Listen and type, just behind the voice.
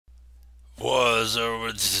Was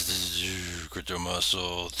over Crypto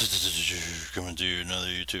Muscle coming to you another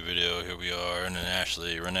YouTube video. Here we are, and then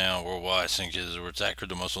Ashley, renowned worldwide sync is where it's at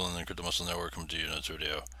Crypto Muscle and then Crypto Muscle Network coming to you another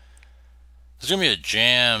video. This is gonna be a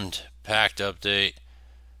jammed, packed update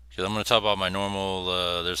because I'm gonna talk about my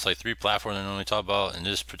normal. There's like 3 platforms I normally talk about in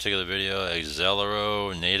this particular video: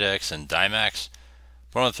 Exelero, Nadex, and Dimax.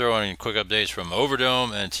 But I want to throw in quick updates from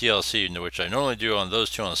Overdome and TLC, which I normally do on those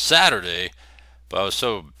 2 on Saturday. But I was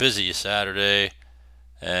so busy Saturday,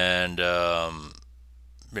 and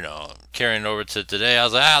carrying it over to today, I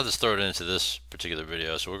was like, I'll just throw it into this particular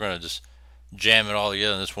video. So we're gonna just jam it all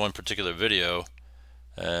together in this one particular video,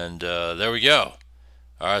 and there we go.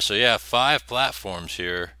 All right, so yeah, 5 platforms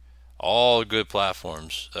here, all good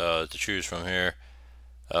platforms to choose from here.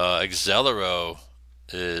 Exelero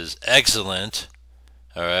is excellent.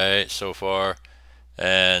 All right, so far,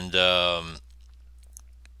 and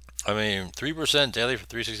I mean, 3% daily for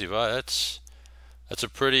 365. That's a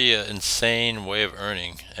pretty insane way of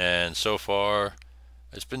earning, and so far,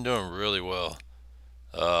 it's been doing really well.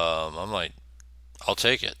 I'm like, I'll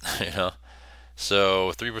take it, you know.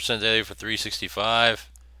 So 3% daily for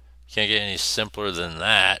 365. Can't get any simpler than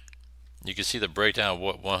that. You can see the breakdown of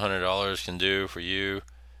what $100 can do for you,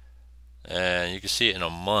 and you can see it in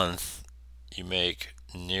a month. You make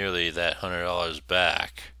nearly that $100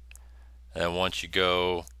 back, and once you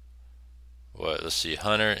go, let's see,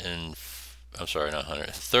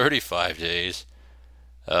 35 days.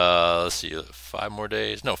 Let's see, 5 more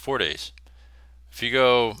days. No, 4 days. If you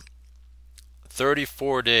go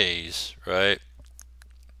 34 days, right,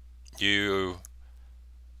 you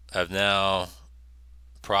have now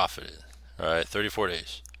profited, right? 34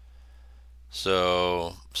 days.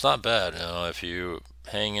 So it's not bad, if you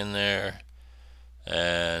hang in there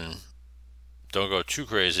and don't go too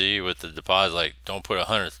crazy with the deposit. Like, don't put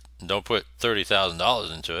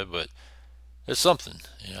 $30,000 into it, but it's something,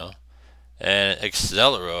 And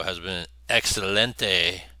Exelero has been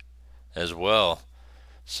excelente as well.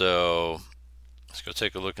 So let's go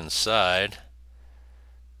take a look inside.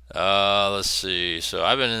 Let's see. So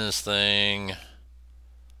I've been in this thing.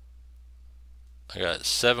 I got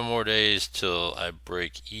 7 more days till I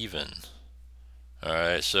break even. All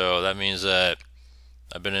right, so that means that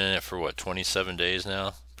I've been in it for 27 days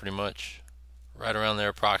now, pretty much, right around there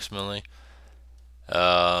approximately.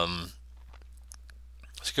 It's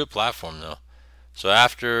a good platform though. So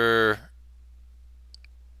after,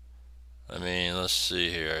 let's see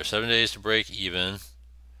here, 7 days to break even,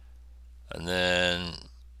 and then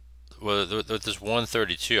with this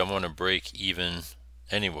 132, I'm going to break even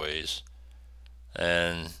anyways,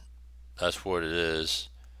 and that's what it is.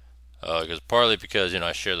 Partly because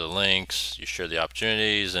I share the links, you share the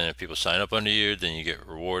opportunities, and if people sign up under you, then you get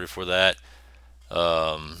rewarded for that.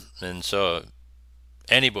 And so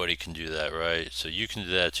anybody can do that, right? So you can do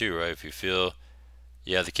that too, right? If you feel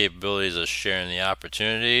you have the capabilities of sharing the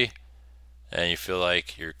opportunity and you feel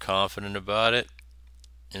like you're confident about it,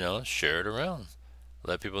 share it around.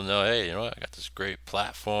 Let people know, hey, I got this great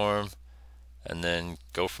platform, and then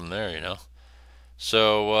go from there,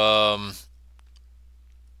 So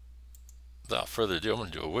without further ado, I'm going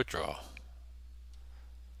to do a withdrawal.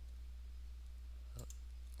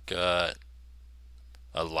 Got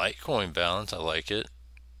a Litecoin balance, I like it.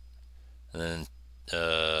 And then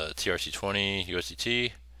TRC20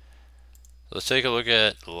 USDT. Let's take a look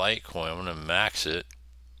at Litecoin. I'm going to max it.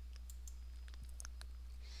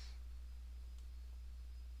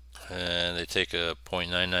 And they take a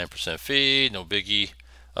 0.99% fee, no biggie,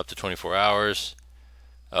 up to 24 hours.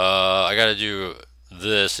 I got to do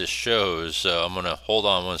this. It shows, so I'm going to hold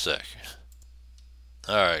on 1 sec.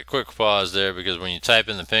 Alright, quick pause there because when you type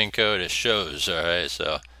in the pin code, it shows. Alright,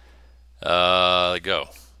 so go.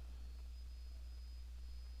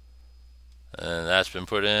 And that's been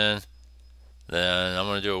put in. Then I'm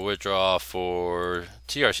going to do a withdrawal for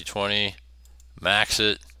TRC20, max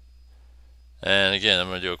it. And again, I'm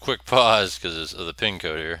going to do a quick pause because of the pin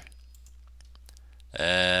code here.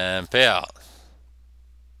 And pay out.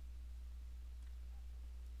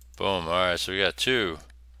 Boom. Alright, so we got 2.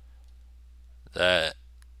 That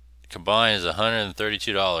combined is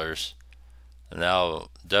 $132, and that'll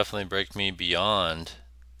definitely break me beyond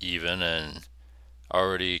even and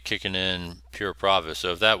already kicking in pure profit.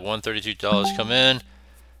 So if that $132 come in,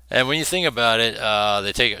 and when you think about it,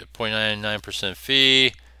 they take a 0.99%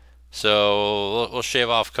 fee, so we'll shave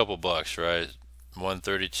off a couple bucks, right?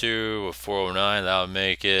 132 with 409, that'll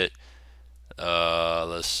make it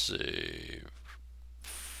let's see,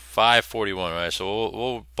 541, right? So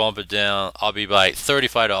we'll bump it down. I'll be by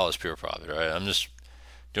 $35 pure profit, right? I'm just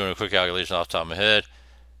doing a quick calculation off the top of my head.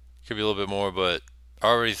 Could be a little bit more, but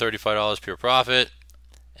already $35 pure profit,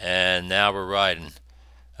 and now we're riding.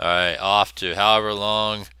 All right, off to however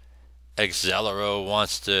long Exelero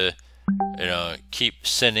wants to, keep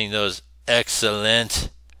sending those excellent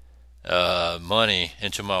money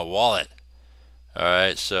into my wallet. All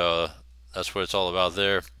right, so that's what it's all about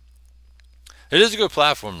there. It is a good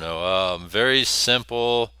platform though. Very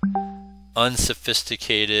simple,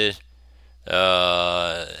 unsophisticated.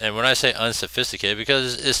 And when I say unsophisticated,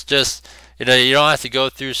 because it's just, you don't have to go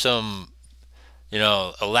through some,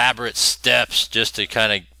 elaborate steps just to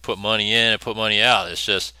kind of put money in and put money out. It's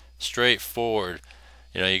just straightforward.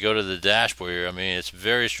 You go to the dashboard here. I mean, it's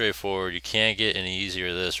very straightforward. You can't get any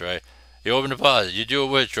easier than this, right? You open deposit, you do a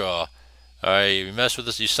withdrawal. All right, you mess with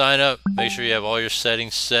this, you sign up, make sure you have all your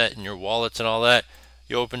settings set in your wallets and all that.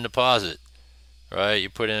 You open deposit, right? You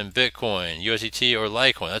put in Bitcoin, USDT, or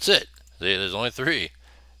Litecoin. That's it. There's only 3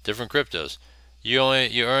 different cryptos. You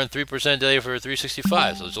earn 3% daily for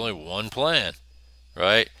 365, so there's only one plan,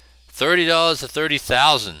 right? $30 to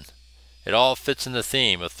 30,000. It all fits in the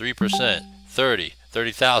theme of 3%, 30,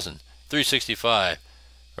 30,000, 365,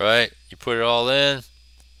 right? You put it all in,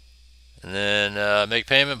 and then make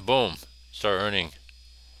payment. Boom. Start earning.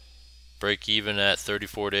 Break even at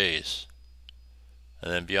 34 days.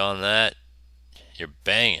 And then beyond that, you're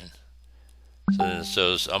banging.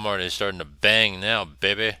 So I'm already starting to bang now,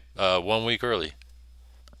 baby. 1 week early.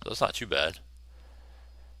 So it's not too bad.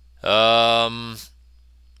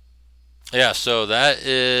 Yeah, so that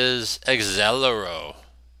is Exelero.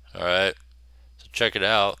 Alright. So check it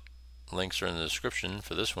out. Links are in the description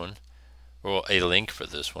for this one. Well, a link for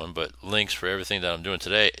this one, but links for everything that I'm doing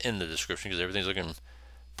today in the description, because everything's looking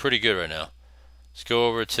pretty good right now. Let's go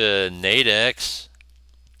over to Nadex.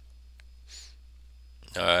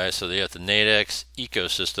 Alright, so they got the Nadex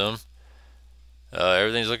ecosystem.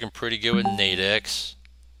 Everything's looking pretty good with Nadex.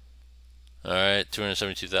 Alright,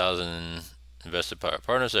 272,000 invested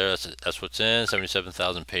partners there. That's what's in.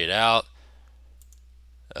 77,000 paid out.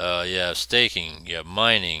 You have staking, you have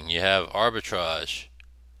mining, you have arbitrage.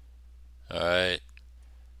 Alright.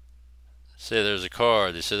 Say there's a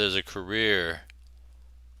car, they say there's a career.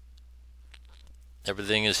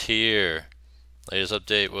 Everything is here. Latest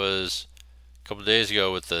update was a couple days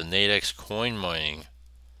ago with the Nadex coin mining.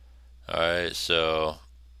 Alright, so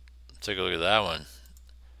take a look at that one.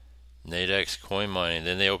 Nadex coin mining.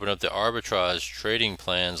 Then they opened up the arbitrage trading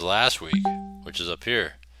plans last week, which is up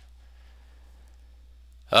here.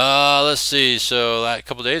 Let's see. So a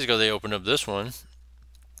couple days ago they opened up this one.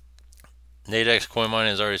 Nadex coin mining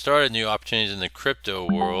has already started. New opportunities in the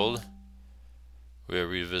crypto world. We have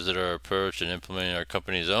revisited our approach in implementing our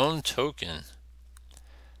company's own token,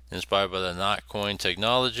 inspired by the Notcoin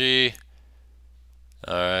technology.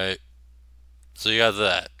 Alright, so you got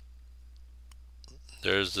that.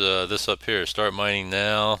 There's this up here. Start mining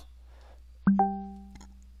now.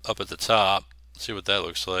 Up at the top. Let's see what that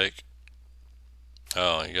looks like.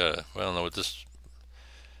 Oh, you gotta. Well, I don't know what this.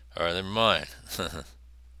 Alright, never mind.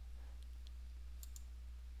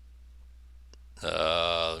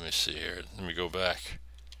 Let me see here. Let me go back.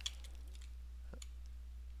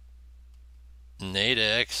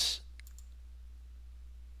 Nadex.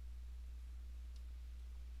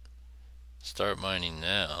 Start mining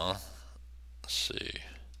now. Let's see.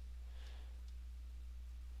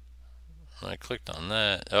 I clicked on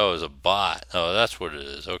that. Oh, it was a bot. Oh, that's what it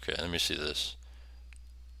is. Okay, let me see this.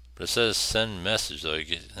 But it says send message though.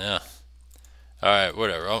 Yeah. Alright,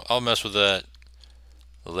 whatever. I'll mess with that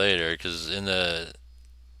later, because in the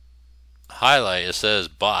highlight it says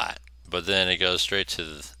bot, but then it goes straight to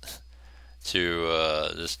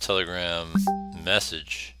this Telegram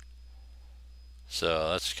message.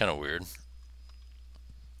 So that's kind of weird.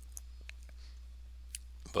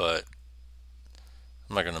 But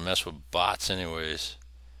I'm not gonna mess with bots anyways.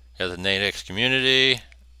 Got the Nadex community.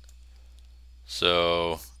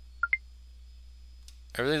 So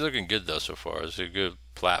everything's looking good though so far. It's a good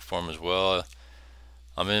platform as well.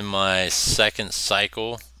 I'm in my second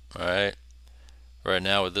cycle, right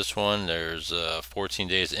now with this one. There's 14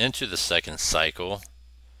 days into the second cycle.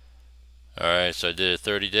 Alright, so I did it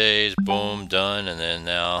 30 days, boom, done, and then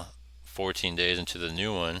now 14 days into the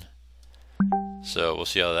new one. So we'll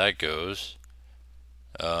see how that goes.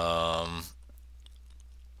 Well,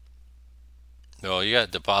 you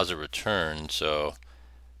got deposit return, so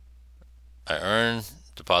I earn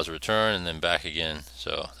deposit return and then back again.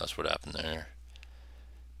 So that's what happened there.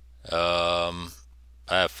 I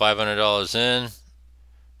have $500 in.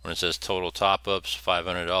 When it says total top-ups,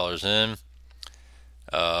 $500 in.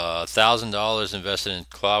 $1,000 invested in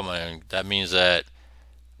cloud mining. That means that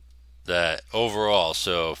overall,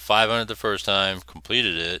 so 500 the first time,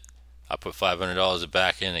 completed it. I put $500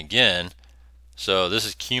 back in again. So this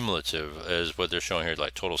is cumulative, is what they're showing here,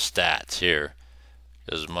 like total stats here.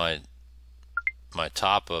 Because my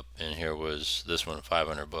top up in here was this one,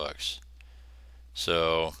 $500.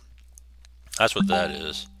 So that's what that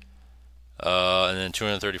is. And then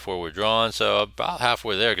 234 withdrawn, so about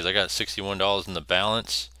halfway there because I got $61 in the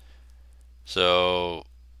balance. So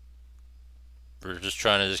we're just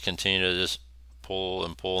trying to just continue to just pull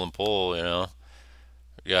and pull and pull, you know.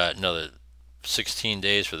 We got another 16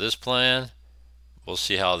 days for this plan. We'll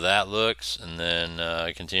see how that looks, and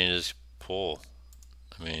then continue to just pull.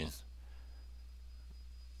 I mean,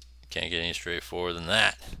 can't get any straightforward than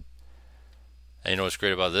that. And you know what's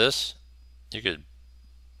great about this? You could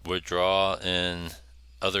withdraw in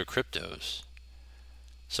other cryptos.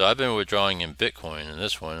 So I've been withdrawing in Bitcoin in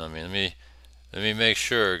this one. I mean, let me make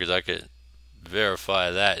sure, because I could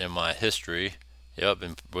verify that in my history. Yep, I've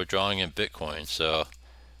been withdrawing in Bitcoin, so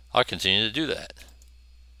I'll continue to do that.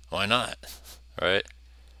 Why not? Right?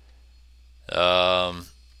 Yeah,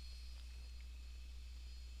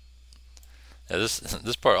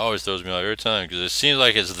 this part always throws me off every time because it seems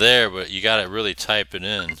like it's there, but you gotta really type it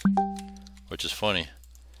in, which is funny.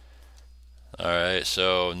 Alright,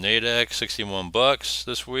 so Nadex, $61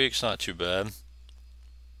 this week. It's not too bad.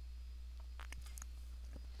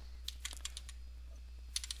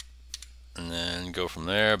 And then go from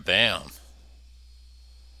there. Bam.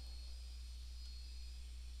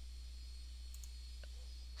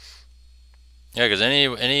 Yeah, because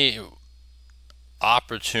any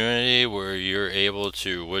opportunity where you're able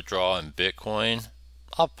to withdraw in Bitcoin,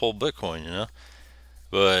 I'll pull Bitcoin, you know.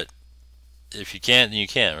 But if you can't, then you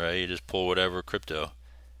can't, right? You just pull whatever crypto.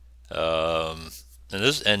 And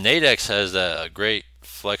Nadex has that great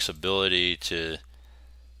flexibility to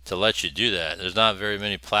let you do that. There's not very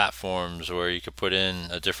many platforms where you could put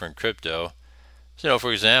in a different crypto. So, you know,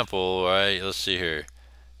 for example, right? Let's see here.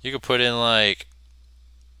 You could put in like,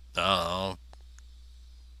 I don't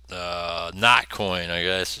know, Notcoin, I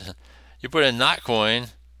guess. You put in Notcoin.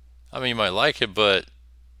 I mean, you might like it, but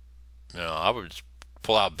you know, I would just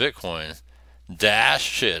pull out Bitcoin. Dash,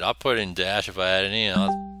 shit, I'll put in Dash if I had any,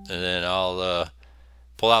 and then I'll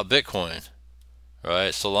pull out Bitcoin,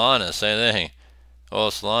 right? Solana, same thing.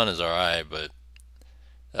 Well, Solana's alright, but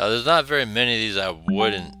there's not very many of these I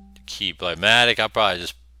wouldn't keep. Like Matic, I'll probably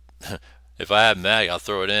just, if I have Matic, I'll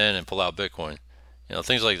throw it in and pull out Bitcoin. You know,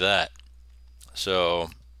 things like that. So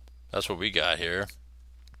that's what we got here.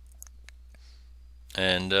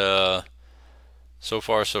 And so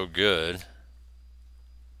far so good.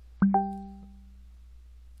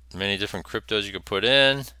 Many different cryptos you could put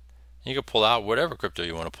in. You could pull out whatever crypto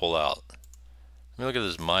you want to pull out. Let me look at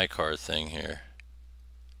this my card thing here.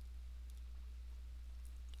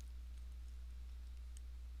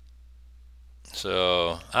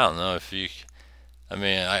 So I don't know if you, I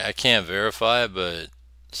mean, I can't verify it, but it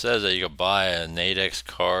says that you can buy a Nadex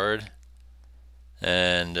card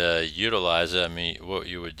and utilize it. I mean, what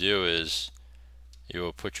you would do is you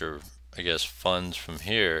will put your, I guess, funds from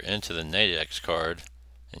here into the Nadex card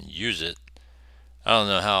and use it. I don't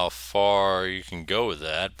know how far you can go with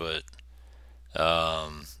that, but you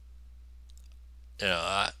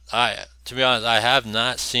know, I to be honest, I have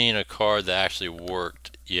not seen a card that actually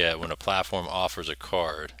worked yet when a platform offers a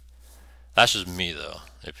card. That's just me, though,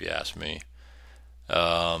 if you ask me.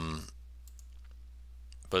 But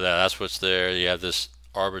that's what's there. You have this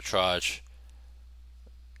arbitrage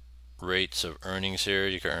rates of earnings here.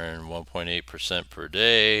 You can earn 1.8% per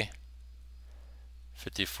day,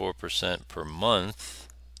 54% per month.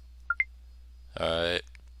 Alright,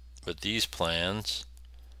 but these plans,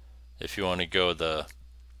 if you want to go the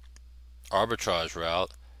arbitrage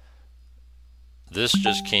route, this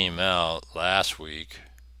just came out last week.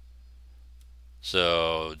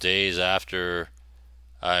 So days after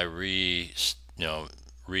I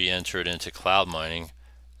re-entered into cloud mining,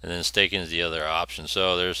 and then staking is the other option.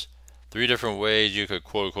 So there's 3 different ways you could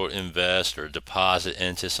quote unquote invest or deposit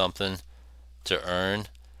into something to earn.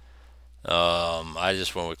 I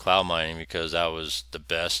just went with cloud mining because that was the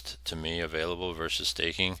best to me available versus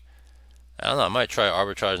staking. I don't know, I might try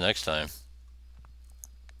arbitrage next time.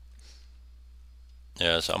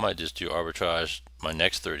 Yeah, so I might just do arbitrage my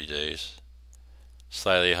next 30 days.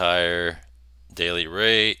 Slightly higher daily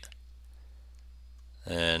rate.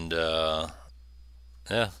 And yeah,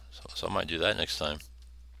 so I might do that next time.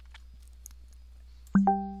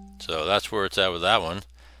 So that's where it's at with that one.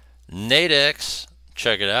 Nadex,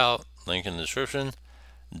 check it out. Link in the description.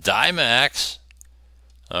 Dimax.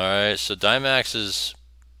 Alright, so Dimax is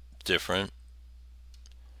different.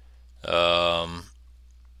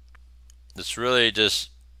 It's really just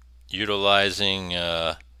utilizing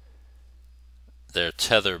their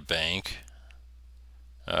tether bank.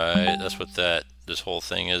 Alright, that's what this whole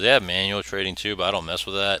thing is. They have manual trading too, but I don't mess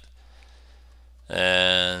with that.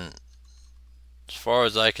 And as far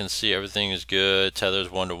as I can see, everything is good. Tether's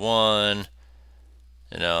 1-to-1.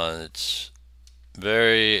 You know,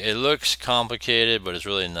 it looks complicated, but it's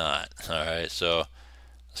really not. Alright, so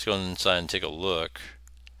let's go inside and take a look.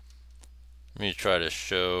 Let me try to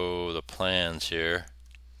show the plans here.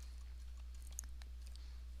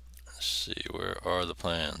 Let's see, where are the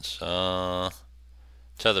plans?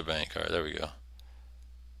 Tether bank. Alright, there we go.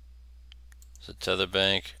 Is it tether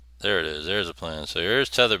bank? There it is. There's a plan. So here's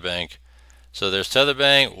tether bank. So there's tether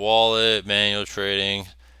bank, wallet, manual trading.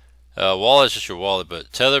 Wallet's just your wallet,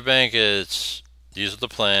 but tether bank is, these are the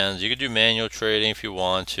plans. You can do manual trading if you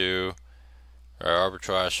want to, or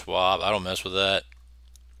arbitrage swap. I don't mess with that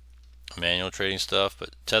manual trading stuff,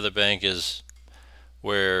 but tether bank is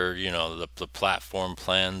where, you know, the platform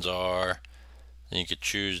plans are. And you could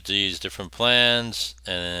choose these different plans,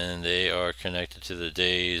 and they are connected to the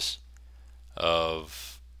days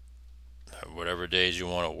of whatever days you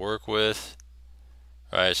want to work with.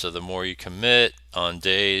 Right, so the more you commit on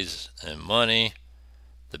days and money,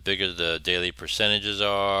 the bigger the daily percentages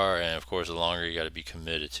are, and of course the longer you got to be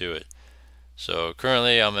committed to it. So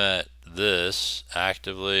currently I'm at this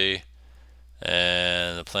actively,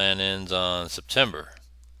 and the plan ends on September.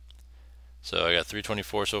 So I got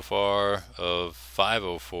 324 so far of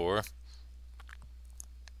 504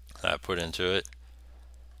 I put into it,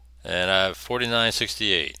 and I have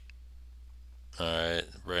 49.68. Alright,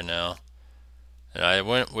 right now. And I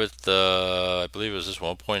went with I believe it was this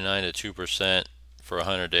 1.9 to 2% for a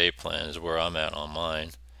 100-day plan is where I'm at on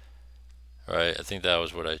mine. Right, I think that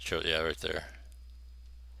was what I chose. Yeah, right there.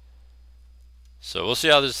 So we'll see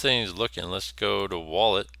how this thing is looking. Let's go to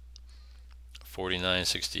wallet.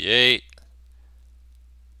 49.68.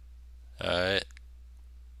 Alright.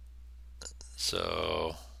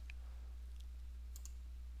 So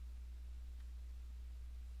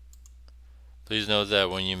please note that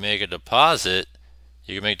when you make a deposit,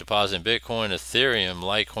 you can make deposit in Bitcoin, Ethereum,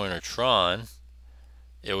 Litecoin, or Tron.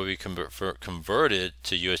 It will be converted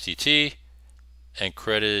to USDT and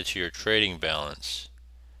credited to your trading balance.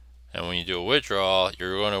 And when you do a withdrawal,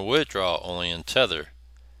 you're going to withdraw only in Tether,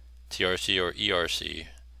 TRC or ERC.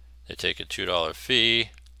 They take a $2 fee,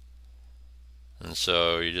 and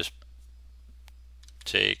so you just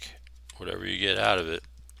take whatever you get out of it.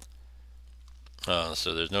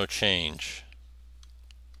 So there's no change.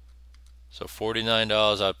 So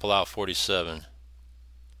 $49, I'd pull out 47.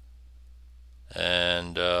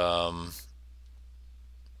 And oh,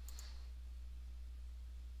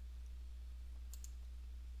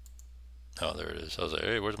 there it is. I was like,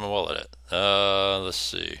 hey, where's my wallet at? Let's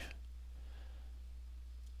see.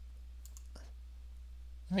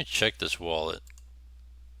 Let me check this wallet.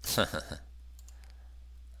 I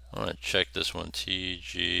want to check this one.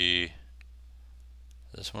 TG.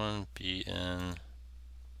 This one, BN.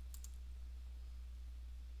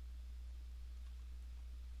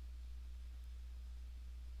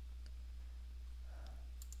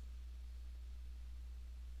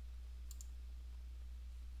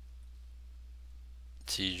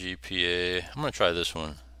 TGPA. I'm gonna try this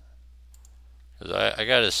one because I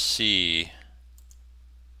gotta see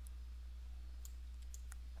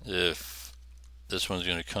if this one's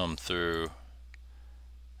gonna come through,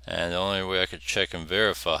 and the only way I could check and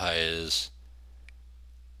verify is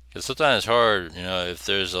because sometimes it's hard, you know, if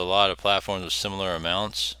there's a lot of platforms with similar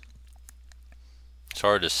amounts, it's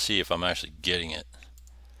hard to see if I'm actually getting it.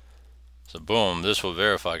 So boom, this will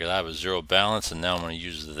verify because I have a zero balance, and now I'm going to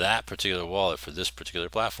use that particular wallet for this particular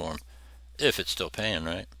platform, if it's still paying,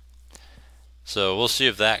 right? So we'll see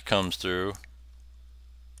if that comes through.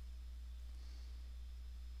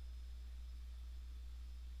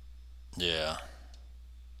 Yeah.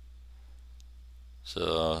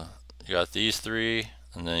 So you got these three,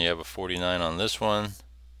 and then you have a 49 on this one,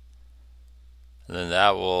 and then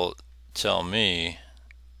that will tell me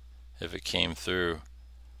if it came through.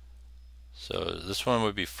 So this one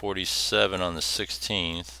would be 47 on the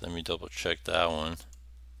 16th. Let me double check that one.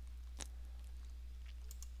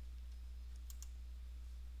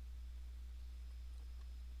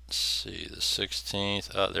 Let's see, the 16th.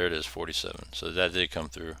 Oh, there it is, 47. So that did come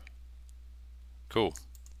through. Cool.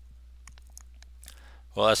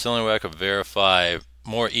 Well, that's the only way I could verify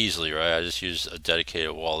more easily, right? I just use a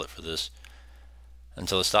dedicated wallet for this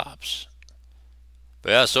until it stops. But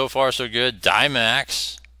yeah, so far so good.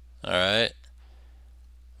 Dimax. Alright.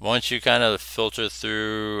 Once you kind of filter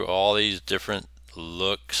through all these different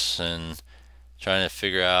looks and trying to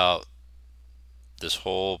figure out this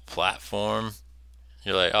whole platform,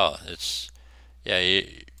 you're like, oh, it's yeah,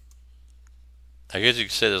 I guess you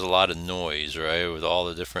could say there's a lot of noise, right, with all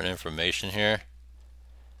the different information here.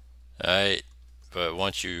 Alright, but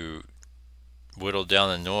once you whittle down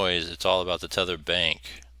the noise, it's all about the Tether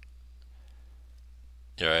Bank.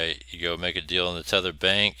 Alright, you go make a deal in the Tether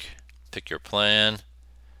Bank, pick your plan.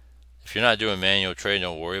 If you're not doing manual trade,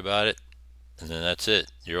 don't worry about it. And then that's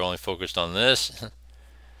it. You're only focused on this.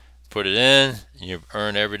 Put it in, and you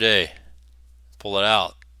earn every day. Pull it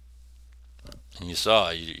out. And you saw,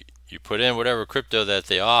 you put in whatever crypto that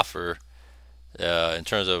they offer in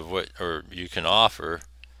terms of what or you can offer,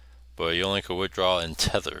 but you only can withdraw in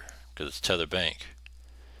Tether because it's Tether Bank.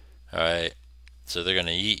 Alright, so they're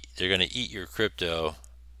gonna eat your crypto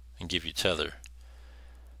and give you Tether.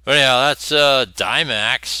 But anyhow, that's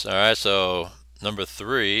Dimax. Alright, so number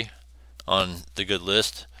 3 on the good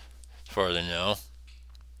list as far as I know.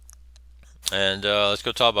 And let's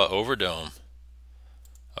go talk about Overdome.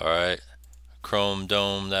 Alright, Chrome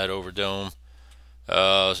Dome, that Overdome.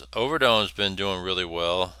 Overdome's been doing really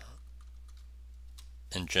well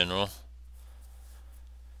in general.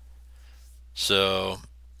 So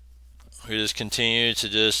we just continue to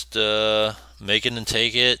just make it and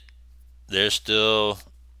take it. They're still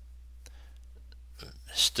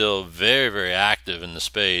very, very active in the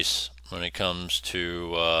space when it comes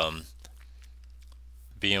to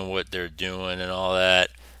being what they're doing and all that.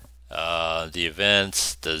 The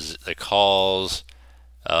events, the calls,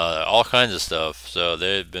 all kinds of stuff. So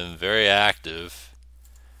they've been very active.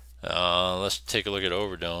 Let's take a look at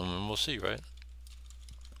Overdome and we'll see, right?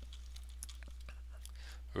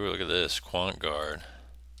 Ooh, look at this, Quant Guard.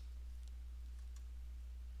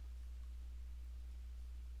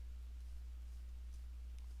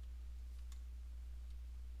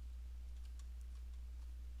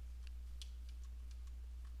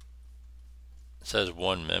 It says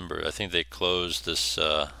 1 member. I think they closed this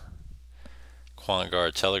Quant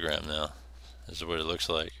Guard Telegram now. This is what it looks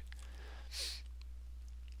like.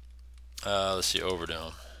 Let's see,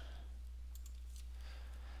 Overdome.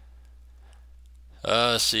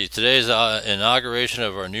 Let's see, today's inauguration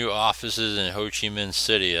of our new offices in Ho Chi Minh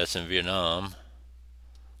City. That's in Vietnam.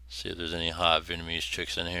 See if there's any hot Vietnamese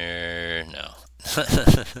chicks in here. No.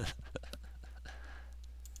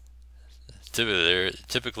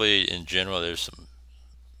 Typically, in general, there's some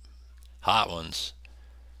hot ones,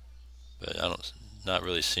 but not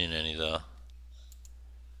really seeing any though.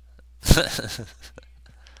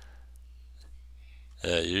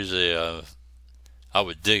 Yeah, usually I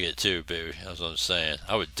would dig it too, baby. That's what I'm saying.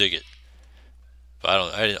 I would dig it, but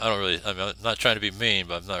I don't really. I'm not trying to be mean,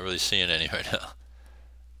 but I'm not really seeing any right now.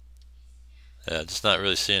 Yeah, just not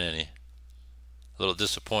really seeing any. A little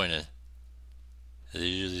disappointed. There's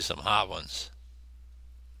usually some hot ones.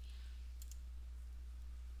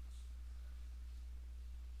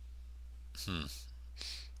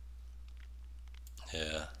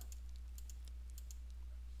 Yeah.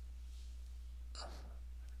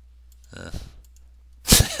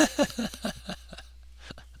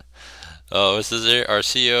 Oh, this is it. Our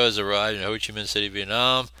CEO has arrived in Ho Chi Minh City,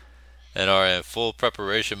 Vietnam, and are in full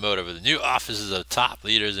preparation mode over the new offices of top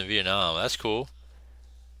leaders in Vietnam. That's cool.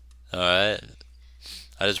 Alright.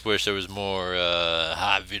 I just wish there was more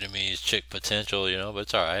hot Vietnamese chick potential, but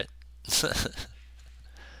it's alright.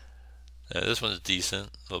 Yeah, this one's decent.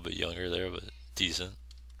 A little bit younger there, but decent.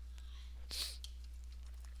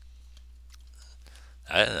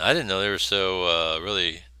 I didn't know they were so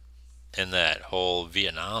really in that whole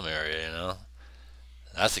Vietnam area,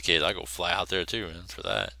 That's the case. I go fly out there too, man, for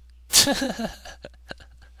that.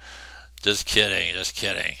 Just kidding, just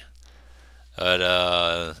kidding. But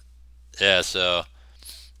yeah, so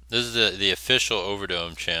this is the official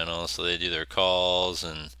Overdome channel, so they do their calls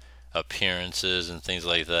and appearances and things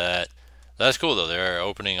like that. That's cool though. They're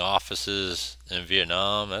opening offices in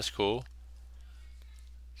Vietnam. That's cool.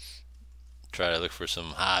 Try to look for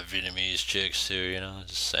some hot Vietnamese chicks too,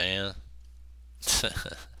 just saying.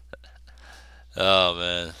 Oh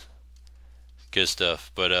man, good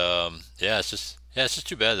stuff. But yeah, it's just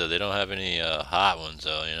too bad though. They don't have any hot ones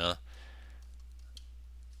though,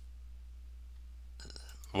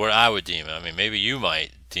 What I would deem, maybe you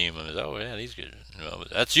might deem them as, oh yeah, these good.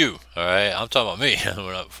 That's you, all right. I'm talking about me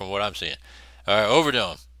from what I'm seeing. All right,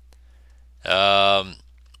 Overdome.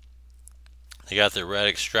 They got the red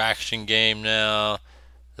extraction game now,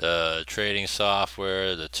 the trading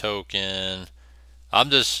software, the token. I'm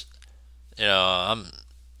just, I'm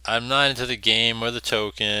not into the game or the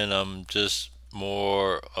token. I'm just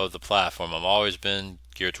more of the platform. I've always been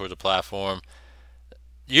geared toward the platform.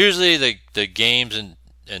 Usually the games and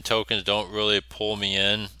tokens don't really pull me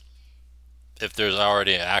in if there's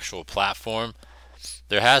already an actual platform.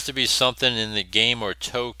 there has to be something in the game or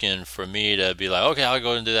token for me to be like, okay, I'll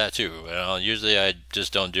go and do that too. Usually I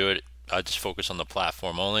just don't do it. I just focus on the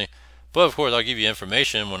platform only. But of course, I'll give you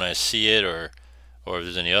information when I see it, or if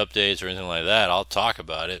there's any updates or anything like that, I'll talk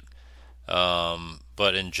about it.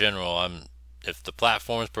 But in general, if the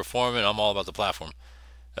platform is performing, I'm all about the platform.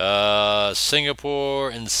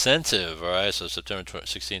 Singapore incentive. All right, so September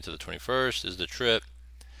 16th to the 21st is the trip.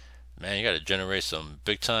 Man, you got to generate some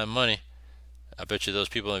big time money. I bet you those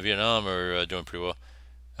people in Vietnam are doing pretty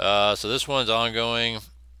well. So this one's ongoing.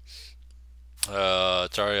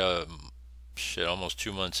 It's already almost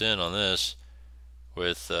 2 months in on this,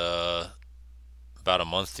 with about a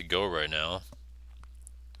month to go right now.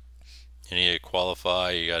 You need to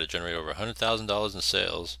qualify. You got to generate over $100,000 in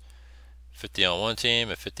sales, 50 on one team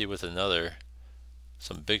and 50 with another.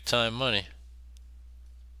 Some big time money.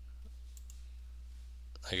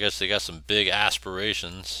 I guess they got some big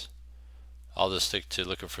aspirations. I'll just stick to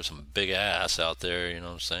looking for some big ass out there, you know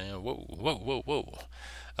what I'm saying? Whoa, whoa, whoa,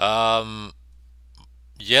 whoa.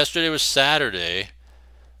 Yesterday was Saturday,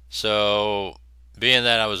 so being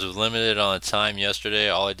that I was limited on time yesterday,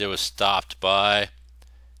 all I did was stopped by,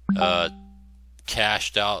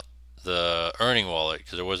 cashed out the earning wallet,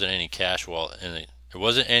 because there wasn't any cash wallet there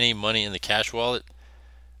wasn't any money in the cash wallet,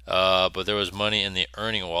 but there was money in the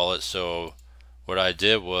earning wallet. So what I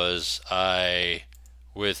did was I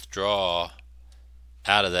withdraw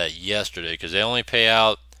out of that yesterday, because they only pay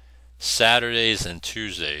out Saturdays and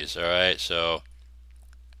Tuesdays. All right, so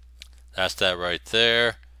that's that right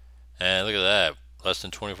there. And look at that, less than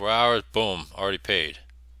 24 hours, boom, already paid.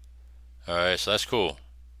 All right, so that's cool.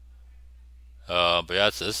 But yeah,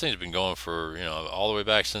 this thing's been going for, all the way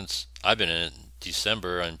back since I've been in it,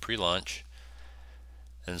 December and pre-launch.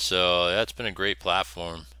 And so that's been a great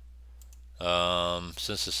platform.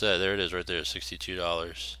 Since the set, there it is right there,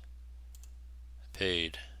 $62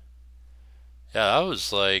 paid. Yeah, I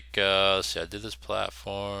was like, let's see, I did this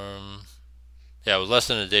platform. Yeah, it was less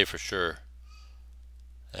than a day for sure.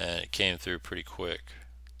 And it came through pretty quick.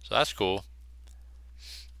 So that's cool.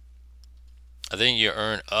 I think you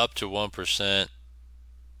earn up to 1%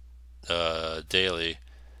 daily.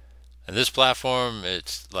 And this platform,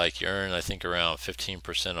 it's like you earn, I think, around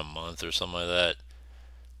 15% a month or something like that.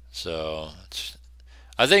 So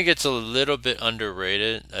I think it's a little bit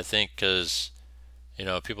underrated. I think because,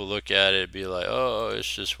 people look at it and be like, oh,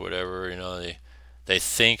 it's just whatever, they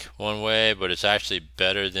think one way, but it's actually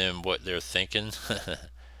better than what they're thinking.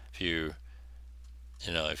 if you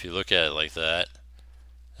look at it like that.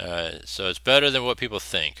 So it's better than what people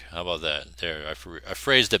think. How about that? There, I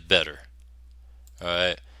phrased it better. All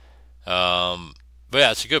right. But yeah,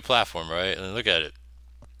 it's a good platform, right? And look at it.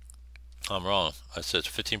 I'm wrong. I said it's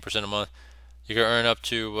 15% a month. You can earn up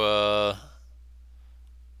to,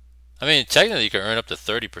 technically you can earn up to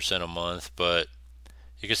 30% a month, but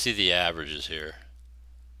you can see the averages here.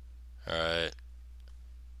 All right.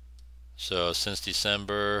 So since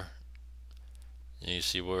December, you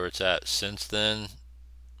see where it's at since then.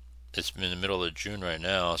 It's in the middle of June right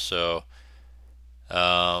now, so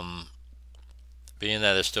being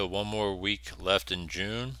that there's still one more week left in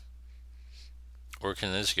June, where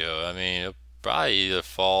can this go? It'll probably either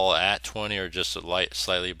fall at 20 or just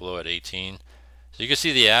slightly below at 18. So you can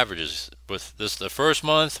see the averages. With this, the first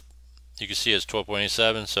month, you can see it's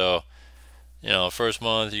 12.87. So, first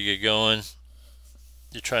month you get going,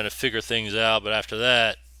 you're trying to figure things out, but after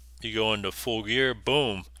that, you go into full gear,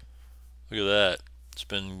 boom. Look at that. It's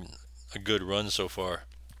been a good run so far.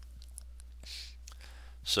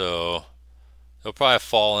 So it'll probably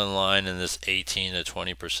fall in line in this 18 to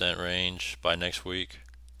 20% range by next week.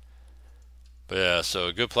 But yeah, so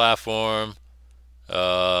a good platform.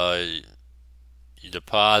 You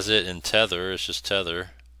deposit in Tether. It's just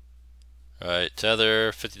Tether. Right,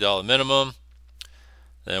 Tether, $50 minimum.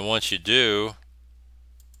 Then once you do,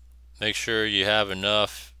 make sure you have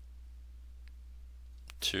enough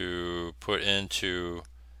to put into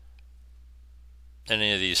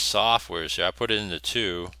any of these softwares here. I put it into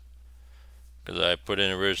 2 because I put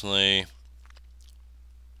in originally,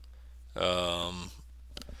 I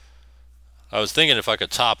was thinking if I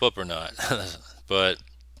could top up or not. But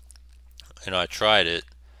I tried it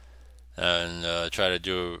and try to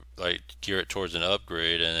do gear it towards an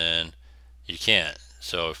upgrade, and then you can't.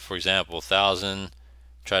 So for example, 1,000,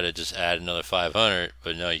 try to just add another 500,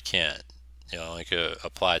 but no, you can't. You could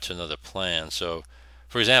apply it to another plan. So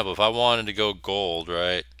for example, if I wanted to go gold,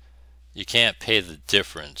 right, you can't pay the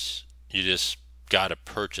difference. You just got to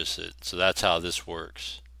purchase it. So that's how this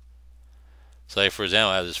works. So for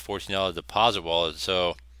example, I have this $14 deposit wallet.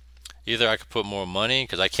 So either I could put more money,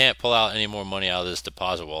 because I can't pull out any more money out of this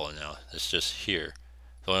deposit wallet now. It's just here.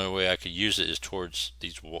 The only way I could use it is towards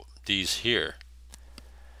these here.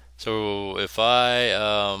 So if I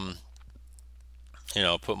you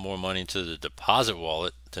know, put more money into the deposit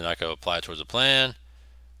wallet, then I could apply it towards a plan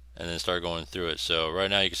and then start going through it. So right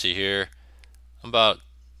now you can see here, I'm about,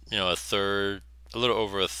 you know, a little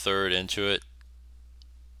over a third into it.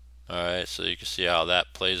 Alright, so you can see how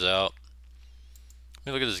that plays out. Let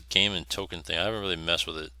me look at this game and token thing. I haven't really messed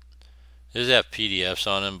with it. It does have PDFs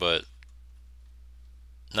on them, but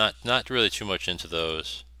not really too much into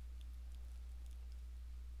those.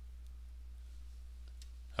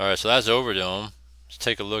 Alright, so that's Overdome. Let's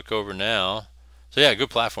take a look over now. So yeah, good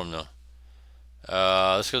platform though.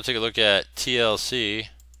 Let's go take a look at TLC.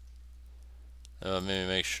 Maybe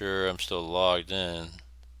make sure I'm still logged in.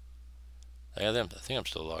 I think I'm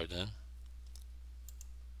still logged in.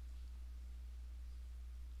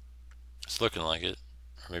 It's looking like it,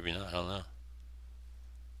 or maybe not, I don't know.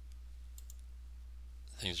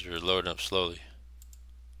 Things are loading up slowly.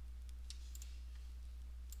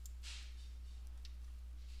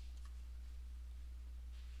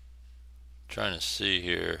 Trying to see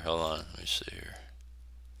here. Hold on, let me see here.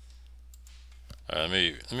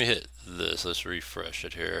 Alright, let me hit this. Let's refresh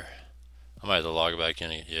it here. I might have to log back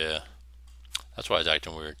in. Yeah, that's why it's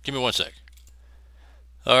acting weird. Give me 1 sec.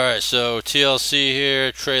 Alright, so TLC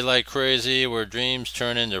here, trade like crazy, where dreams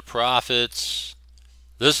turn into profits.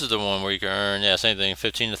 This is the one where you can earn, yeah, same thing,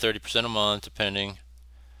 15 to 30% a month, depending.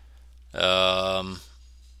 Yeah,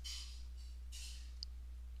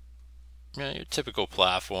 your typical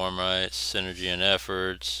platform, right? Synergy and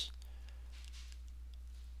efforts.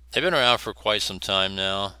 They've been around for quite some time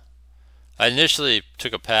now. I initially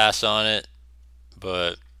took a pass on it,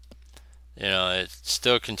 but you know, it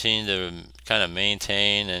still continued to kind of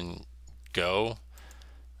maintain and go.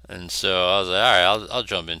 And so I was like, all right, I'll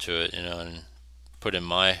jump into it, you know, and put in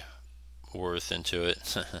my worth into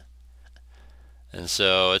it. And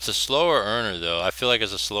so it's a slower earner though. I feel like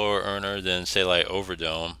it's a slower earner than say like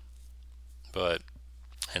Overdome. But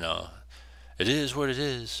you know, it is what it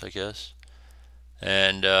is, I guess.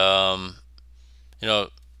 And you know,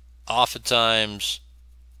 oftentimes,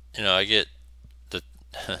 you know, I get the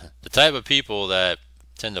the type of people that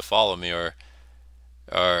tend to follow me are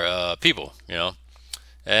people, you know,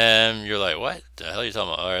 and you're like, what the hell are you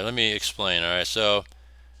talking about? All right, let me explain. All right, so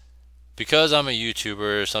because I'm a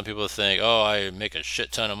YouTuber, some people think, oh, I make a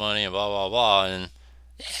shit ton of money and blah blah blah, and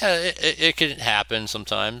yeah, it can happen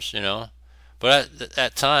sometimes, you know. But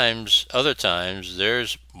at times, other times,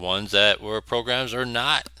 there's ones that where programs are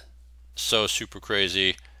not so super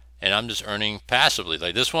crazy, and I'm just earning passively.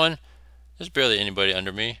 Like this one, there's barely anybody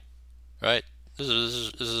under me, right? This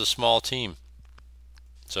is a small team.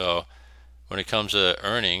 So when it comes to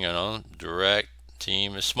earning, you know, direct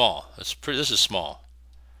team is small. This is small.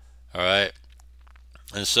 All right,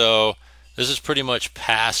 and so this is pretty much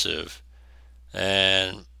passive,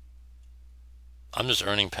 and I'm just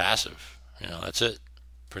earning passive. You know, that's it,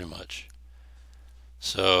 pretty much.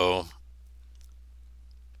 So,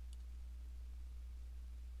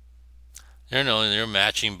 you know, your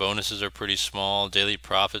matching bonuses are pretty small. Daily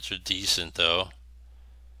profits are decent, though.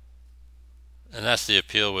 And that's the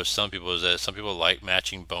appeal with some people, is that some people like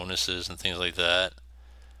matching bonuses and things like that.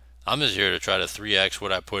 I'm just here to try to 3x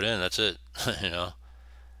what I put in. That's it, you know.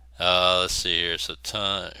 Let's see here. So,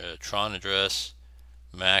 Tron address,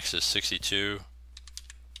 max is 62.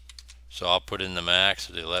 So I'll put in the max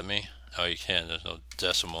if they let me. Oh, you can't. There's no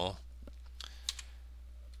decimal.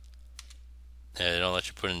 Yeah, they don't let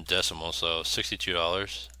you put in decimal. So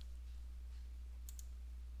 $62.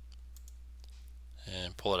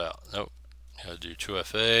 And pull it out. Nope. You gotta do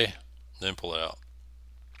 2FA, then pull it out.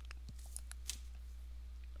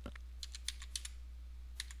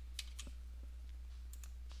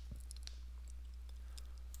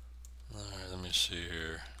 Alright, let me see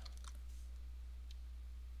here.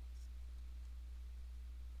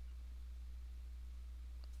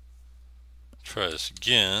 Try this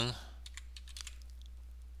again.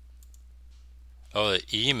 Oh, the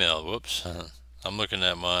email. Whoops. I'm looking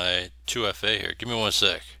at my 2FA here. Give me 1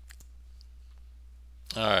 sec.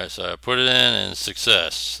 Alright, so I put it in and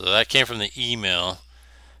success. So that came from the email.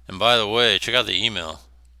 And by the way, check out the email.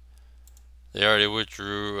 They already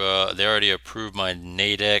withdrew, they already approved my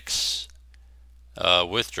Nadex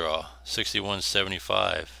withdraw,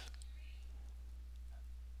 61.75.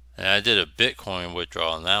 And I did a Bitcoin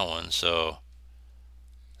withdrawal on that one, so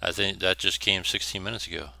I think that just came 16 minutes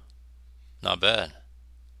ago. Not bad.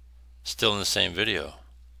 Still in the same video.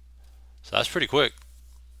 So that's pretty quick.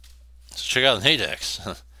 So check out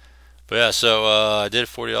Nadex. But yeah, so I did a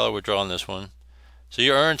 $40 withdrawal on this one. So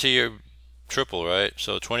you earn to your triple, right?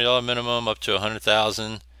 So $20 minimum up to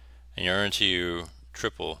 100,000, and you earn to you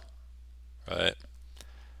triple, right?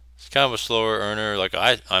 It's kind of a slower earner. Like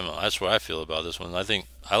that's what I feel about this one.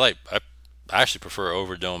 I actually prefer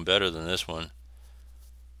Overdome better than this one.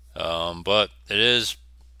 But it's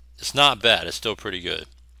not bad. It's still pretty good.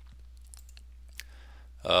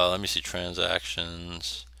 Let me see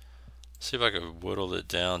transactions. See if I could whittle it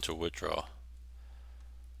down to withdraw.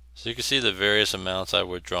 So you can see the various amounts I've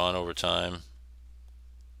withdrawn over time.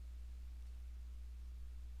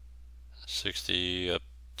 60 up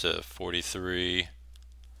to 43.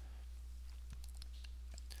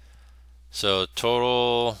 So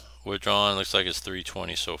total withdrawn looks like it's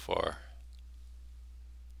 320 so far.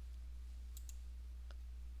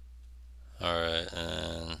 Alright,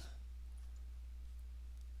 and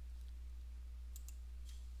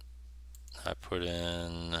I put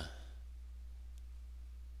in,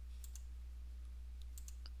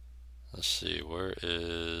 let's see, where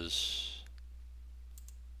is,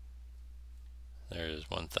 there it is,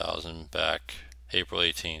 1,000 back April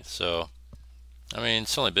 18th. So I mean,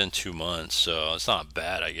 it's only been 2 months, so it's not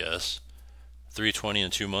bad, I guess. 320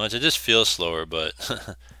 in 2 months. It just feels slower, but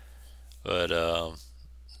no,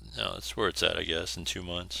 it's where it's at, I guess, in 2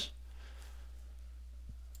 months.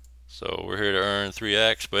 So we're here to earn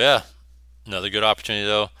 3x, but yeah, another good opportunity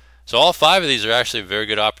though. So all 5 of these are actually very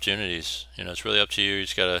good opportunities. You know, it's really up to you. You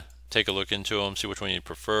just gotta take a look into them, see which one you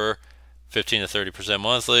prefer. 15 to 30%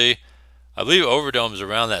 monthly. I believe Overdome is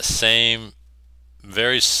around that same,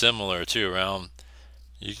 very similar too. Around,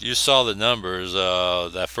 you saw the numbers.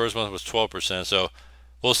 That first month was 12%, so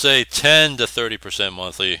we'll say 10 to 30%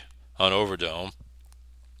 monthly on Overdome.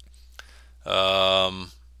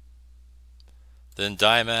 Then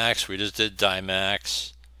Dimax, we just did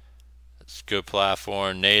Dimax. It's a good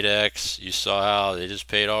platform. Nadex, you saw how they just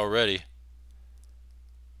paid already.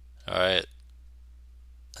 Alright.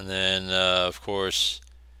 And then, of course,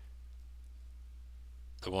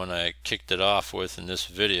 the one I kicked it off with in this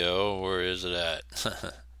video, where is it at?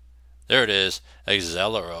 There it is,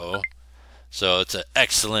 Exelero. So it's an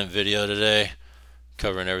excellent video today,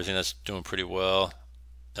 covering everything that's doing pretty well.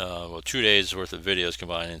 Well, 2 days worth of videos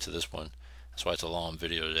combined into this one. That's why it's a long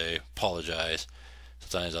video today. Apologize.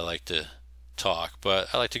 Sometimes I like to talk,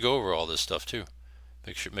 but I like to go over all this stuff too,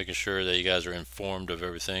 making sure that you guys are informed of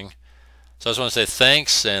everything. So I just want to say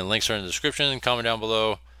thanks, and links are in the description. Comment down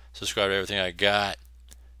below. Subscribe to everything I got.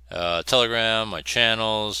 Telegram, my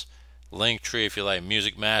channels, Linktree if you like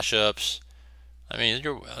music mashups. I mean,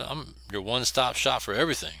 I'm your one-stop shop for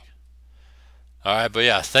everything. All right, but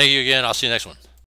yeah, thank you again. I'll see you next one.